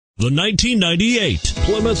The 1998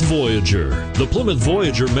 Plymouth Voyager. The Plymouth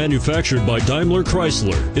Voyager, manufactured by Daimler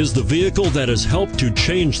Chrysler, is the vehicle that has helped to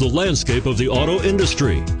change the landscape of the auto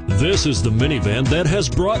industry. This is the minivan that has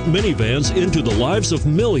brought minivans into the lives of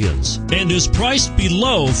millions and is priced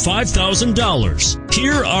below $5,000.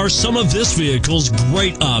 Here are some of this vehicle's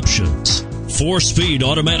great options: 4-speed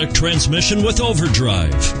automatic transmission with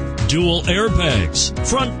overdrive, dual airbags,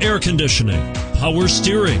 front air conditioning, power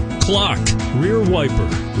steering, clock, rear wiper,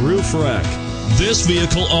 roof rack. This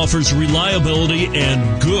vehicle offers reliability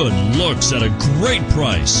and good looks at a great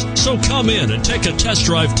price. So come in and take a test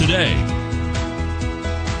drive today.